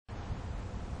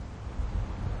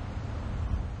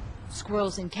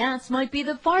Squirrels and cats might be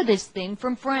the farthest thing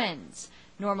from friends.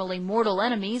 Normally mortal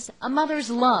enemies, a mother's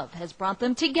love has brought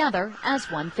them together as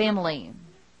one family.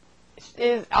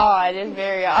 It's odd. It's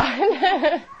very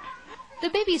odd. The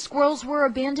baby squirrels were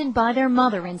abandoned by their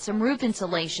mother in some roof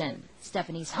insulation.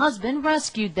 Stephanie's husband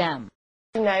rescued them.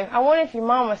 You know, I wonder if your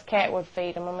mama's cat would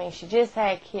feed them. I mean, she just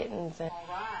had kittens.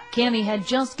 Cammie had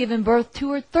just given birth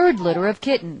to her third litter of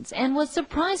kittens and was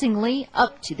surprisingly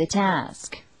up to the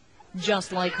task.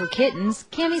 Just like her kittens,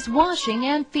 Cammie's washing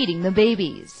and feeding the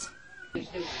babies.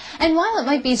 And while it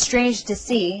might be strange to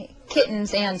see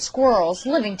kittens and squirrels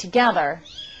living together,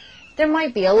 there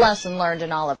might be a lesson learned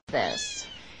in all of this.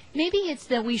 Maybe it's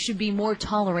that we should be more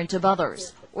tolerant of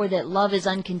others, or that love is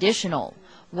unconditional.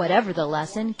 Whatever the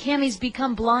lesson, Cammie's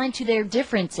become blind to their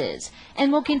differences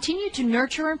and will continue to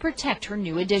nurture and protect her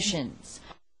new additions.